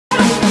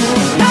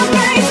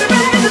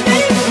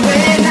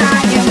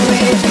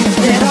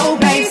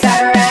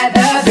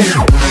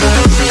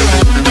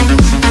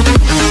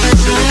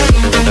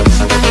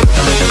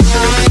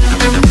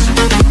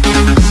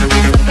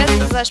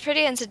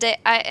today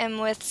I am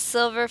with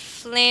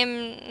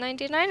Silverflame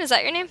 99. Is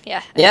that your name?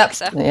 Yeah, I Yep.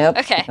 think so. Yep.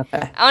 Okay.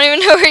 Okay. I don't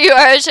even know where you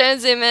are. I was trying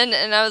to zoom in,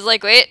 and I was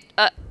like, wait,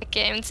 I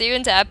can't even see you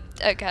in tab.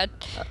 Oh god.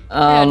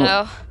 I don't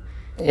know.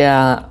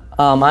 Yeah.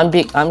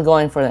 I'm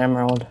going for the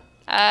emerald.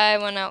 I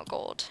went out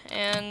gold,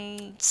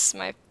 and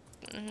my.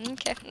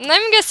 Okay. I'm not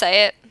even gonna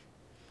say it.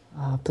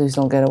 Please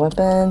don't get a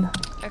weapon.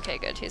 Okay,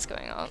 good. He's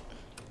going out.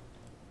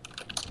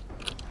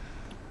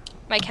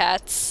 My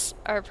cats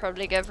are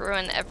probably gonna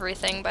ruin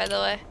everything, by the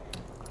way.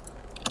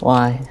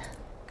 Why?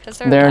 Because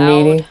they're They're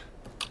loud. needy.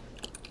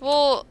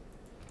 Well,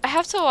 I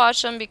have to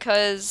watch them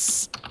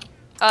because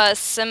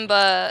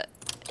Simba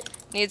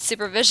needs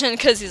supervision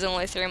because he's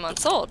only 3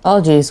 months old.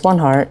 Oh jeez, 1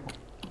 heart.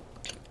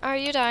 Are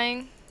you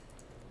dying?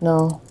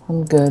 No,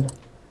 I'm good.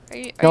 Are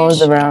No you one's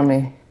sure? around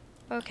me.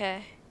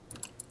 Okay.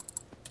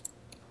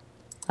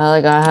 I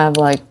have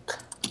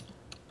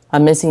a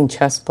missing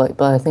chest plate,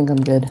 but I think I'm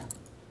good.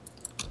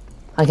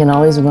 I can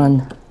always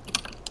run.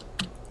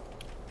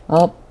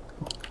 Oh.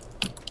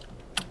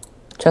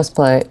 Chest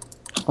plate.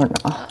 Or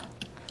no.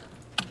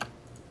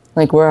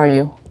 Like, where are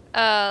you?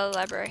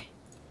 Library.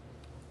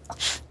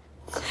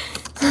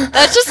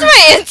 That's just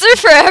my answer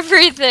for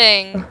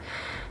everything.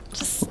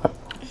 Just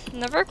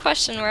never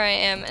question where I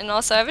am. And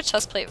also, I have a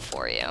chest plate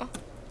for you.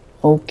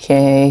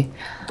 Okay.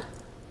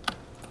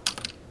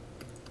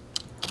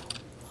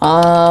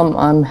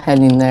 I'm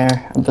heading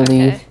there, I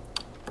believe. Okay.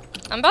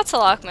 I'm about to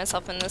lock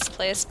myself in this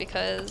place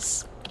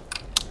because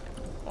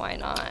why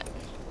not?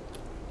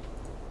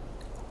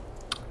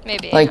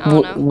 Maybe, Like, I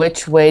don't know.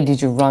 which way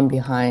did you run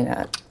behind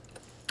at?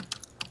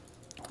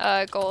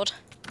 Gold.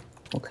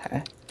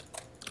 Okay.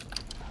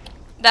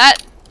 That,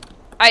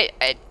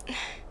 I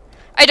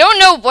don't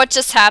know what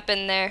just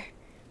happened there.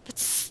 But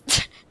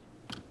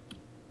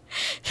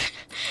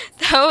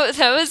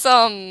that was,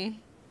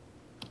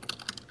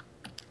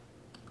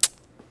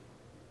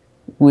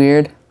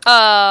 Weird.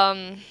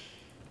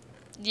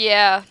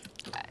 yeah.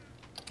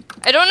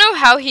 I don't know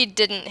how he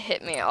didn't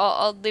hit me.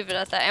 I'll leave it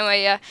at that.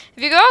 Anyway, yeah.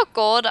 If you go out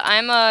gold,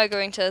 I'm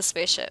going to the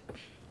spaceship.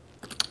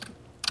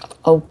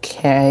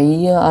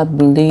 Okay, I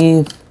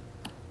believe.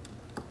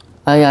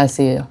 Oh yeah, I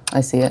see it.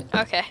 I see it.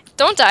 Okay.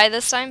 Don't die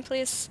this time,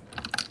 please.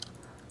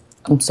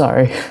 I'm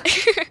sorry.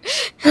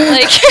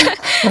 Like,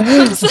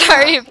 I'm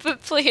sorry,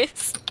 but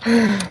please.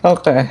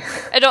 Okay.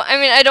 I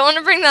don't want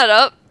to bring that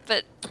up,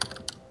 but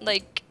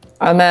like.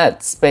 I'm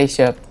at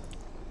spaceship.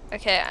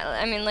 Okay,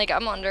 I mean, like,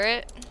 I'm under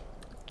it.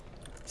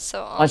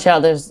 So. Watch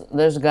out!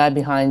 There's a guy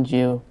behind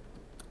you.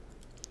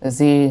 Is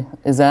he?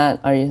 Is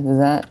that? Are you? Is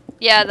that?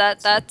 Yeah,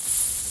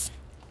 that's.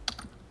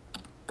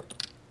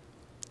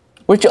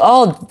 Which?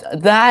 Oh,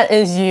 that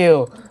is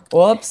you.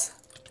 Whoops!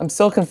 I'm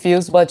so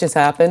confused. What just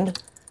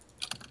happened?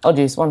 Oh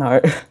jeez, 1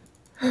 heart.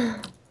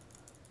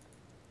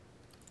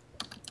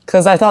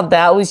 Cause I thought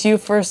that was you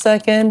for a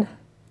second,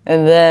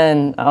 and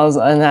then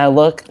I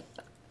looked.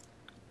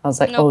 I was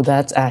like, Nope. oh,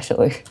 that's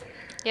Ashley.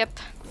 Yep.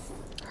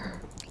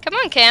 Come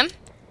on, Cam.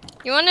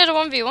 You wanted a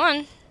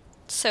 1v1.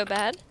 So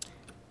bad.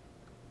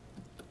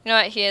 You know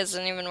what? He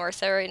isn't even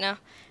worth it right now.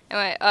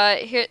 Anyway,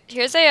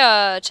 here's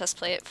a chest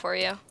plate for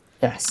you.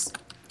 Yes.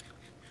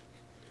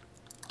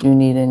 Do you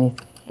need anything?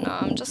 No,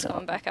 I'm just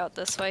going back out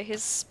this way.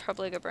 He's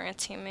probably gonna bring a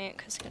teammate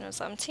because he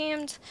knows I'm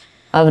teamed.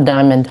 I have a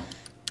diamond.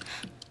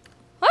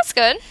 Well, that's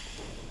good.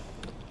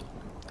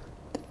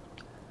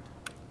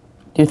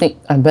 Do you think?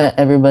 I bet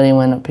everybody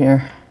went up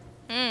here.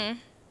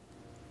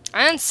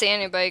 I didn't see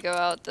anybody go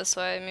out this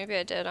way. Maybe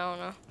I did. I don't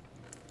know.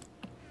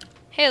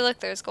 Hey, look,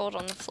 there's gold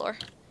on the floor.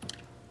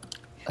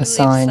 Who A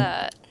sign. leaves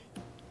that?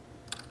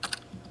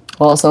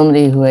 Well,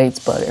 somebody who hates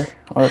butter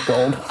or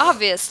gold.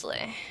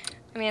 Obviously.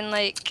 I mean,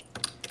 like,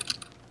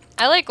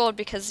 I like gold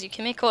because you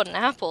can make golden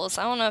apples.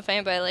 I don't know if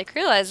anybody, like,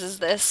 realizes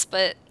this,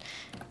 but...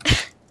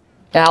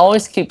 Yeah, I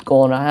always keep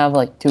gold. I have,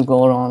 like, 2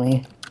 gold on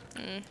me.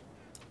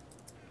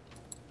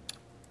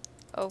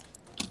 Oh.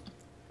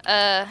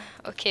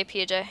 Okay,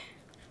 PJ.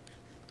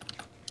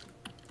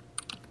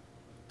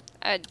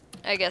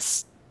 I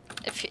guess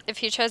if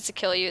he tries to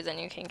kill you, then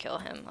you can kill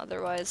him.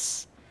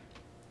 Otherwise...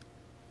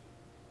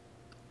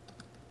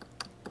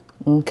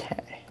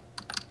 Okay.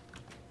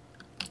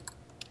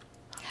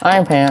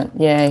 Iron Pant,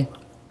 yay.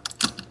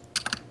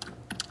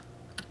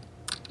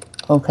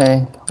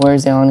 Okay,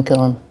 where's he? I want to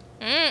kill him.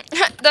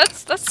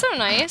 That's so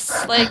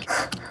nice. Like,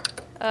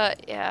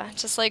 yeah,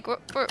 just like,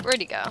 where'd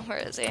he go? Where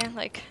is he?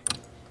 Like...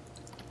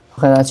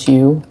 Okay, that's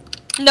you.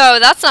 No,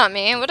 that's not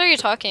me. What are you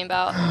talking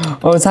about?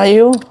 Oh, is that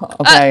you?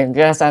 Okay,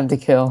 guess I have to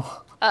kill.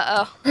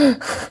 Uh-oh.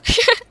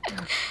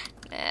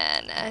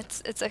 Nah,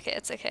 it's okay,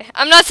 it's okay.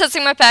 I'm not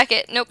touching my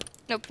packet. Nope.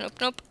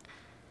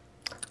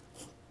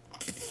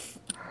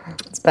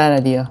 It's a bad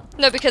idea.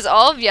 No, because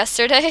all of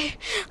yesterday,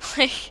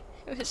 like,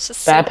 it was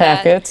just so bad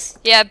packets?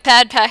 Yeah,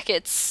 bad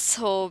packets.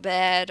 So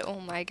bad.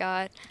 Oh my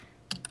god.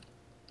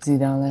 Is he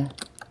down there?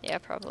 Yeah,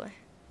 probably.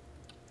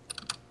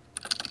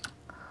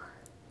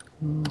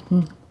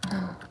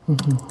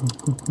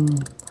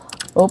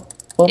 Oh.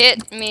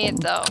 Hit me,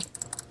 though.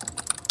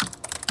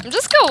 I'm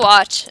just gonna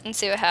watch and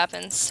see what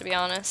happens, to be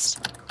honest.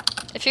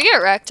 If you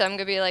get wrecked, I'm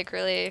gonna be like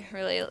really,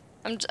 really.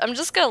 I'm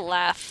just gonna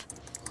laugh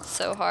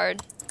so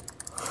hard.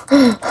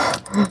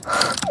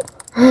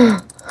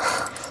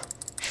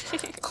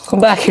 Come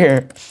back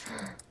here.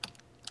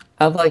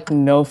 I have like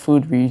no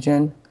food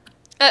regen.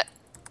 I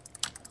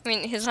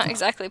mean, he's not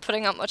exactly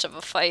putting up much of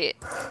a fight.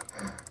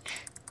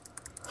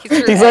 He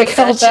threw He's like, eggs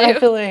help at you.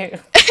 Ashley.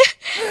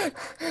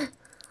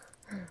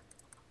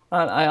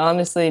 I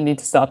honestly need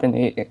to stop and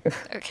eat.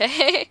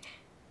 Okay.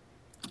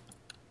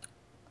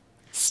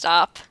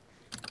 Stop.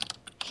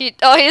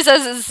 All he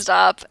says is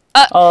stop.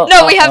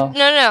 No, we have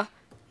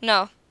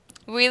no.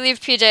 We leave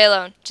PJ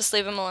alone. Just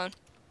leave him alone.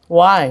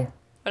 Why?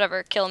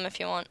 Whatever. Kill him if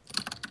you want.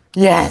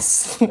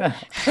 Yes.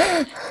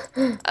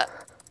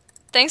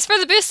 Thanks for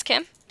the boost,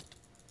 Kim.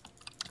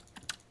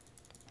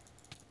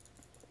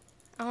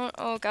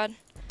 Oh God.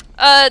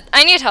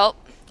 I need help.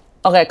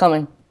 Okay,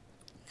 coming.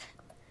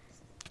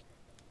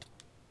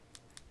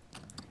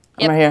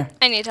 Yep, I'm right here.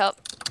 I need help.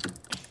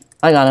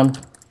 I got him.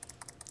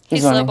 He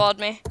He's running. slowballed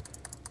me.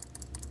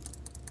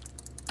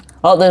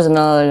 Oh, there's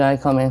another guy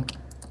coming.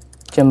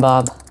 Jim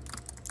Bob.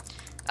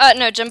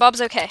 No, Jim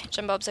Bob's okay.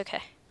 Jim Bob's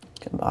okay.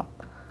 Jim Bob.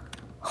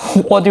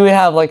 What do we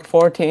have? Like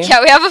 14?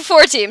 Yeah, we have a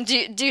 4 team.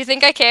 Do you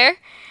think I care?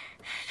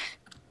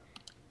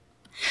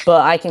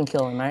 But I can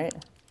kill him, right?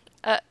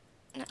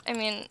 I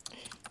mean,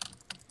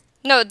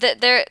 no,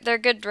 they're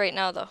good right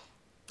now though.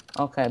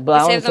 Okay, but I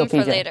We want save to them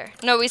kill for PJ. later.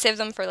 No, we save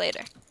them for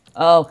later.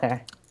 Oh,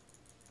 okay.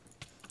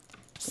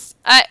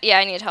 Yeah,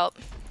 I need help.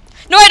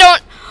 No, I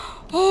don't.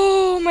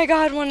 Oh my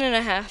God,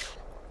 1.5.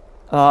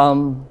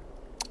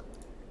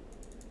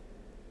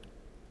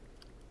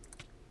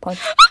 Punch.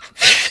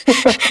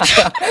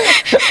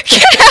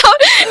 Get out!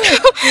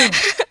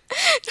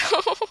 No.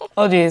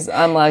 Oh jeez,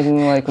 I'm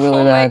lagging like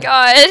really Oh my bad.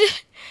 God.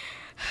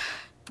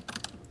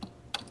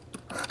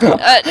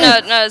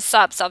 No,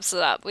 stop.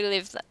 We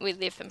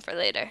leave him for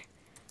later.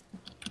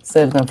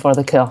 Save them for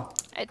the kill.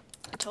 I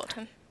told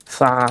him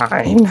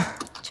Fine.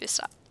 to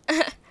stop.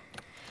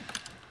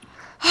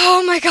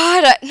 Oh my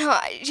God! No,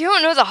 you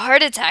don't know the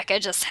heart attack I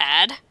just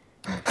had.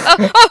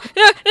 Oh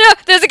no!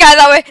 There's a guy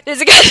that way.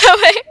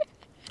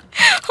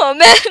 Oh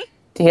man.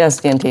 He has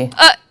TNT.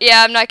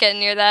 Yeah, I'm not getting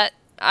near that.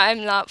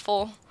 I'm not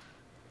full.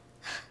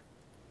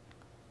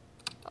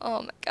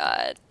 Oh my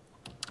God.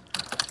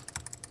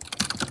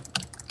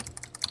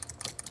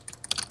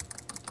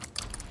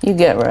 You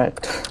get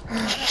wrecked.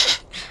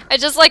 I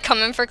just like come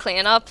in for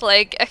cleanup.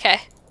 Like,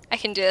 okay, I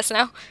can do this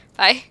now.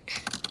 Bye.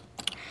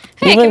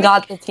 You even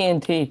got the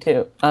TNT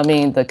too. I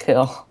mean, the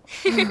kill.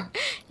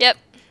 Yep.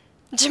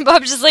 Jim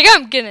Bob's just like,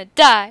 I'm gonna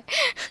die.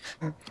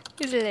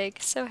 He's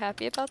like so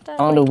happy about that.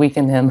 I want to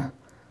weaken him.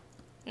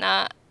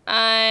 Nah,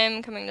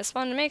 I'm coming to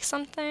spawn to make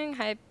something.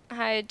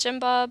 Hi, Jim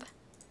Bob.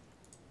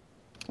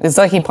 It's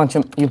like he punch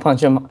him. You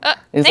punch him.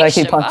 It's thanks, like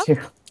he Jim punch Bob.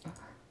 you.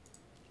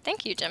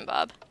 Thank you, Jim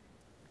Bob.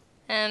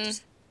 I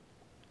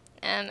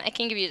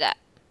can give you that,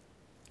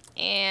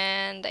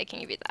 and I can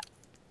give you that.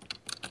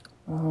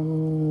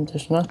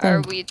 There's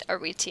nothing. Are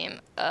we team?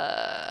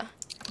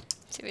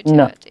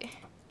 No.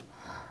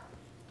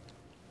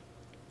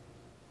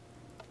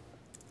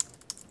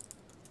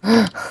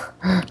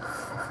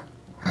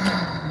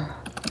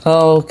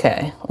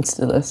 Okay, let's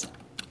do this.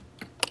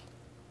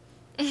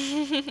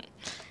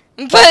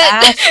 But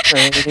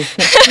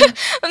AshPurdyy.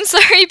 I'm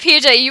sorry,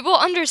 PJ. You will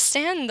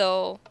understand,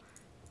 though.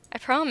 I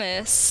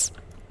promise.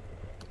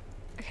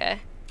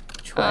 Okay.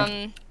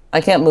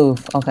 I can't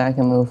move. Okay, I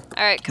can move.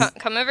 All right,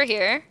 come over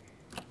here.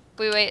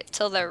 We wait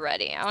till they're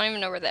ready. I don't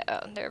even know where they.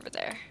 Oh, they're over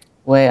there.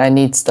 Wait, I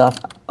need stuff.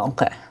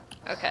 Okay.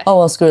 Okay. Oh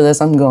well, screw this.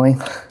 I'm going.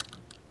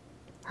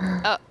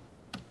 Oh.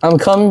 I'm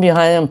coming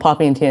behind and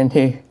popping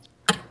TNT.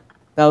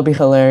 That would be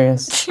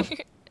hilarious.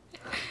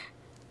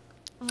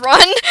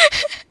 Run!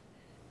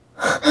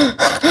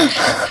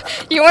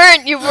 You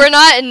were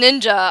not a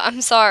ninja.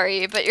 I'm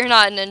sorry, but you're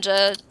not a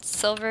ninja.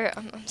 Silver,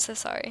 I'm so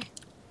sorry.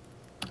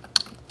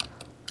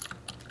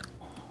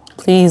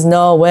 Please,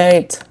 no,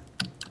 wait.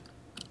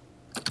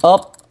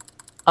 Oh,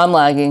 I'm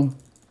lagging.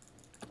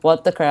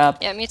 What the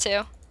crap? Yeah, me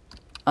too.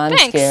 I'm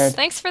scared.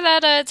 Thanks for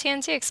that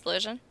TNT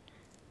explosion.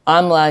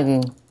 I'm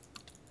lagging.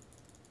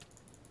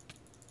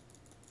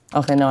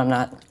 Okay, no, I'm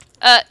not.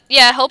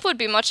 Yeah, help would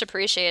be much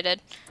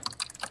appreciated.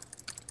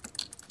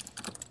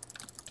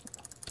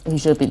 He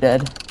should be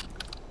dead.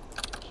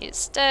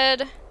 He's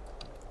dead.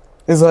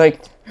 He's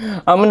like,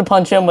 I'm gonna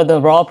punch him with a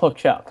raw pork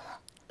chop.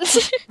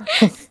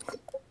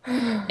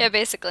 Yeah,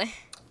 basically.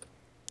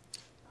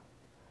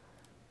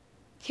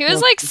 He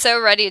was like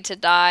so ready to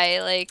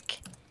die, like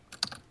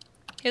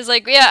he was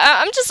like,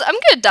 yeah, I'm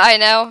gonna die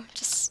now.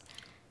 Just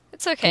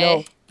it's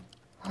okay.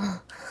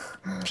 No.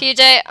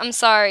 PJ, I'm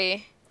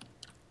sorry.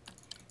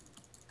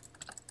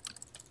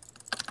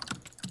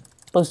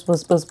 Boost,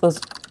 boost, boost,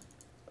 boost.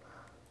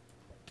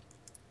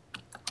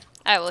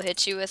 I will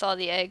hit you with all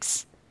the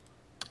eggs.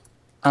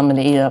 I'm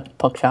gonna eat a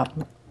pork chop.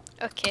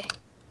 Okay.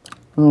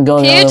 I'm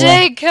going the other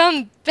way. PJ,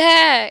 come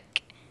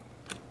back.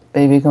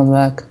 Baby, come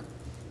back.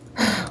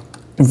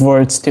 Before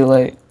it's too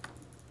late.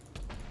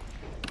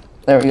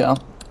 There we go.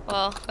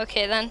 Well,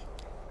 okay then.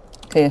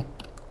 Okay.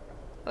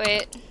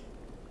 Wait.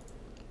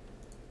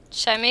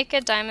 Should I make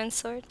a diamond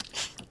sword?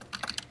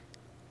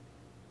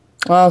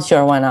 Well,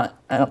 sure, why not?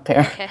 I don't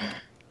care. Okay,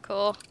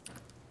 cool.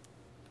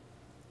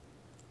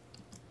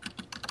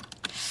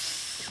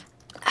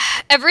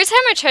 Every time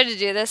I try to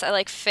do this, I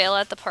like fail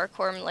at the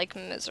parkour like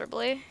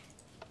miserably.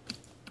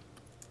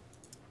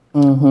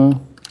 Mm-hmm.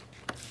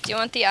 Do you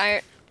want the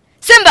iron?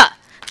 Simba!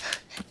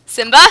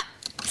 Simba?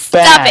 Stop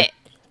Bad. it!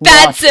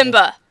 Bad Naughty.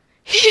 Simba!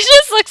 He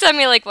just looks at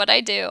me like, what'd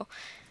I do?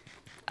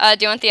 Do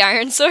you want the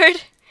iron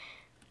sword?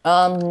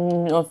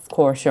 Of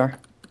course, sure.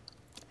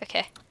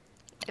 Okay.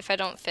 If I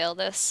don't fail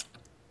this.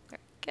 There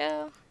we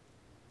go.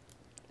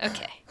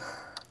 Okay.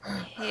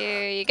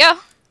 Here you go.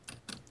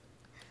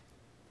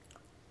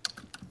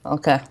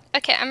 Okay.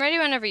 Okay, I'm ready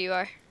whenever you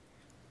are.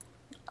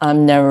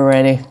 I'm never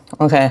ready.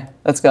 Okay,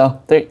 let's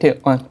go. 3, 2,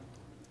 1.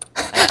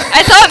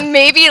 I thought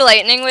maybe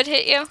lightning would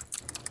hit you.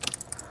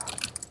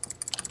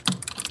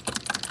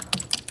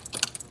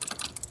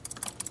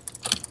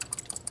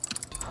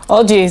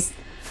 Oh, jeez.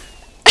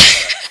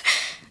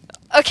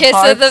 Okay,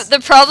 Hearts. so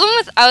the problem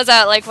with... I was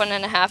at like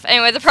 1.5.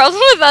 Anyway, the problem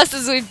with us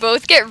is we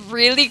both get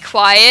really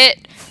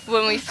quiet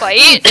when we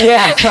fight.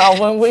 Yeah,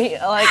 when we,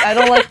 like, I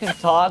don't like to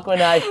talk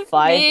when I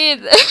fight. Me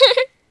either.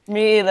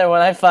 Me either.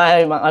 When I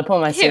fight, I put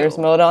my serious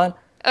mode on.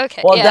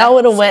 Okay, Well, yeah. that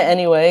would have went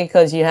anyway,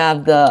 because you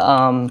have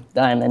the,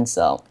 diamond,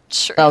 so.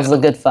 True. That was a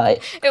good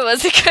fight. It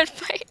was a good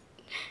fight.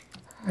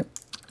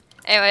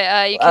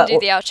 Anyway, you can do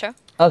the outro.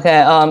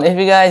 Okay, if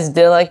you guys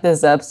did like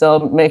this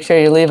episode, make sure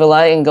you leave a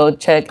like and go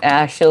check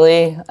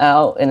Ashley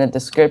out in the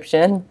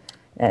description.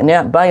 And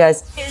yeah, bye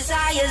guys.